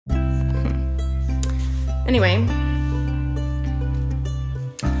Anyway.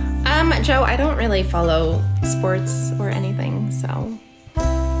 Joe, I don't really follow sports or anything, so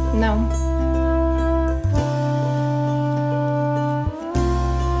no.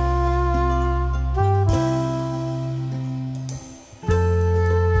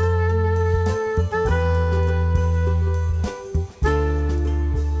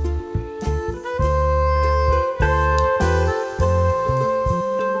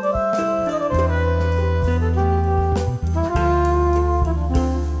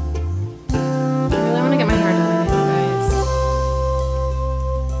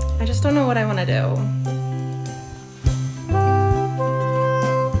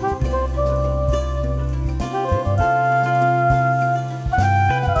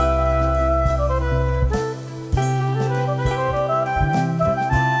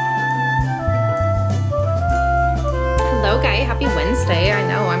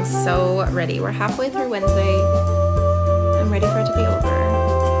 Ready. We're halfway through Wednesday. I'm ready for it to be over.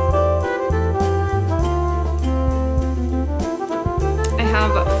 I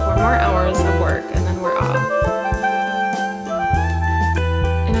have 4 more hours of work and then we're off.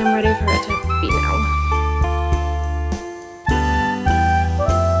 And I'm ready for it to be now.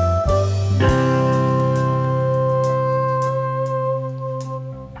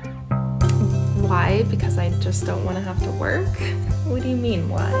 Why? Because I just don't want to have to work? What do you mean,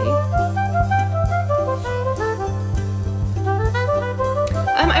 why?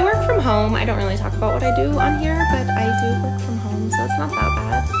 I work from home. I don't really talk about what I do on here, but I do work from home, so it's not that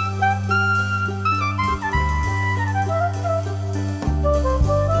bad.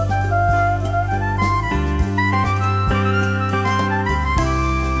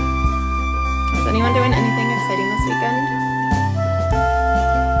 Is anyone doing anything exciting this weekend?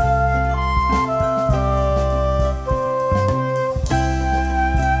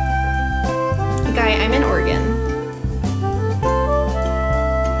 I'm in Oregon.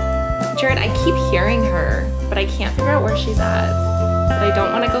 Jared, I keep hearing her, but I can't figure out where she's at. But I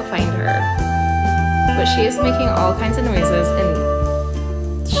don't want to go find her. But she is making all kinds of noises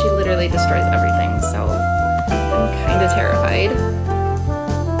and she literally destroys everything, so I'm kind of terrified.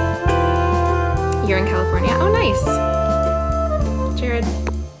 You're in California? Oh, nice. Jared,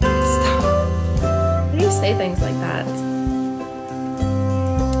 stop. Why do you say things like that?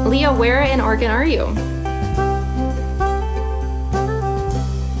 Leah, where in Oregon are you?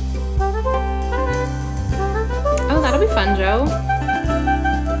 Oh, that'll be fun, Joe. I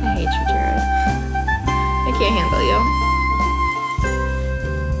hate you, Jared. I can't handle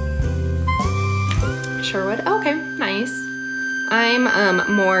you. Sherwood? Oh, okay, nice. I'm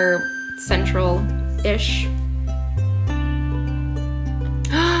more central-ish.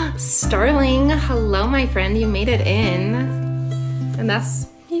 Starling, hello, my friend. You made it in. And that's...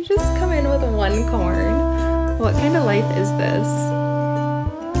 You just come in with 1 corn. What kind of life is this?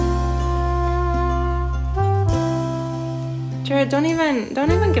 Jared, don't even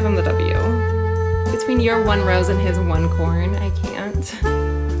give him the W. Between your 1 rose and his 1 corn, I can't.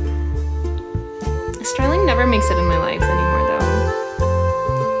 Starling never makes it in my lives anymore, though.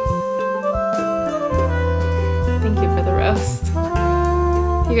 Thank you for the roast.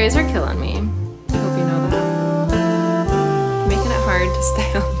 You guys are killing me. I hope you know that. Making it hard to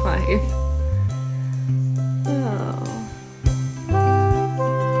stay alive. Oh.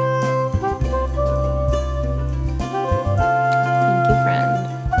 Thank you, friend.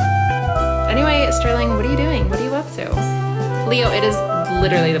 Anyway, Sterling, what are you doing? What are you up to? Leo, it is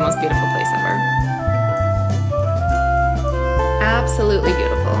literally the most beautiful place ever. Absolutely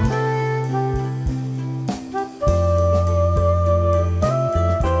beautiful.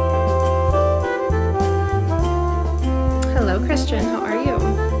 Christian, how are you?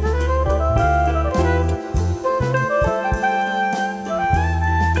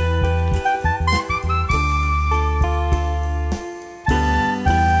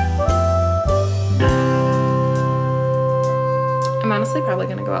 I'm honestly probably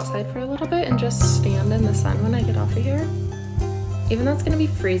gonna go outside for a little bit and just stand in the sun when I get off of here. Even though it's gonna be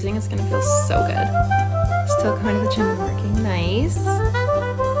freezing, it's gonna feel so good. Still going to the gym and working. Nice.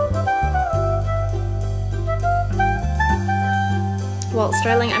 Well,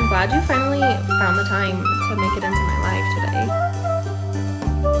 Sterling, I'm glad you finally found the time to make it into my life today.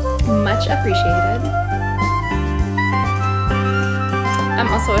 Much appreciated.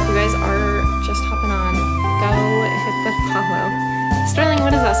 Also, if you guys are just hopping on, go hit the follow. Sterling,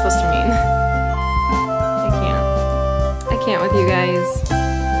 what is that supposed to mean? I can't with you guys.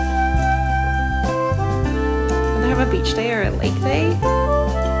 Do they have a beach day or a lake day?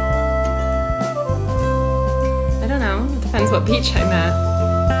 I don't know. It depends what beach I'm at.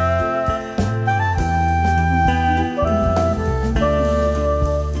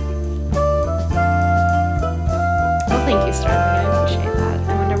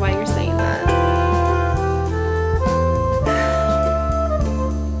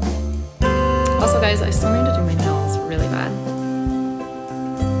 guys, I still need to do my nails really bad.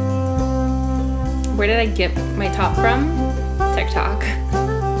 Where did I get my top from? TikTok.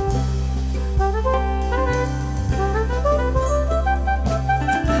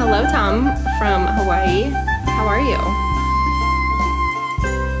 Hello, Tom from Hawaii. How are you?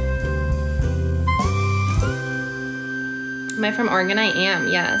 Am I from Oregon? I am,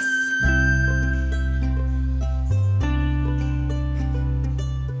 yes.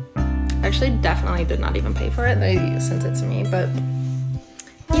 Actually, definitely did not even pay for it. They sent it to me, but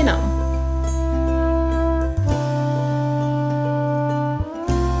you know.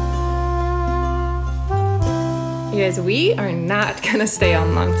 You guys, we are not gonna stay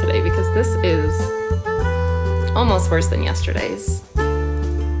on long today because this is almost worse than yesterday's.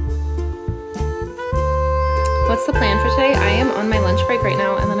 What's the plan for today? I am on my lunch break right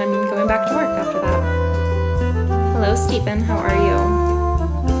now, and then I'm going back to work after that. Hello, Stephen. How are you?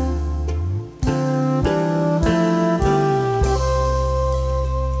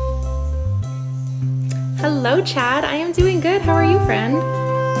 Hello, Chad. I am doing good. How are you, friend?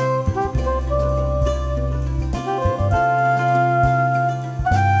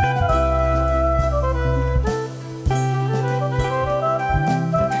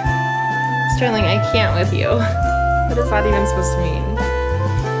 Sterling, I can't with you. What is that even supposed to mean?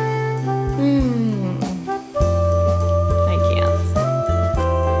 I can't.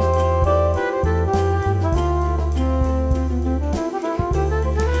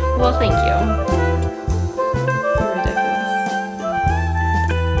 Well, thank you. You're ridiculous.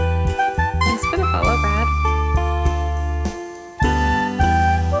 Thanks for the follow, Brad.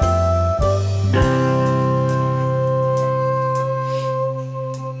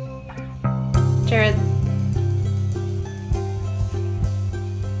 Jared.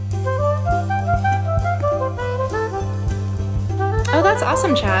 Oh, that's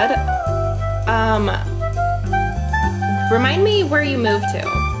awesome, Chad. Remind me where you moved to.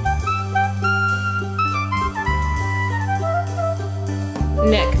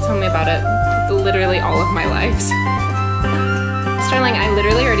 Nick, tell me about it. It's literally all of my lives. Sterling, I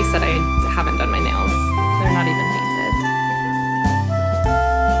literally already said I haven't done my nails. They're not even painted.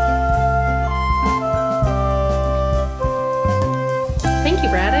 Thank you,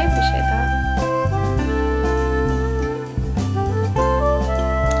 Brad. I appreciate that.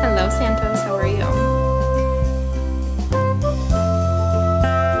 Hello, Santos. How are you?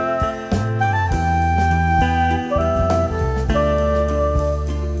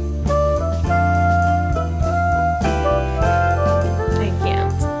 I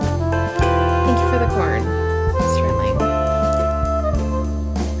can't. Thank you for the corn, Sterling.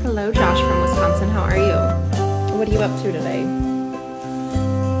 Hello, Josh from Wisconsin. How are you? What are you up to today?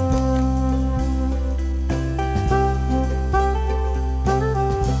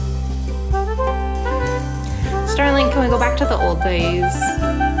 Sterling, can we go back to the old days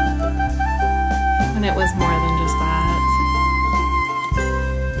when it was more than just that?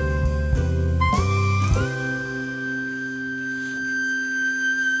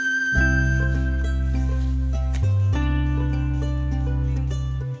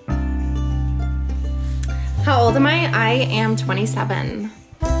 How old am I? I am 27.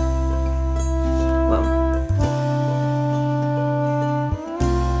 Whoa.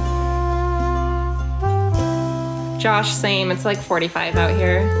 Josh, same. It's like 45 out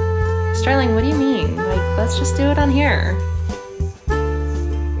here. Sterling, what do you mean? Like, let's just do it on here.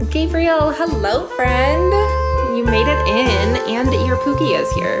 Gabriel, hello, friend. You made it in, and your Pookie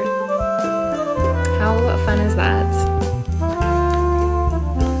is here. How fun is that?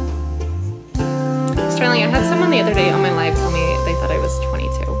 Sterling, I had someone the other day on my live tell me they thought I was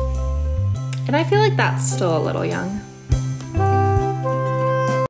 22. And I feel like that's still a little young.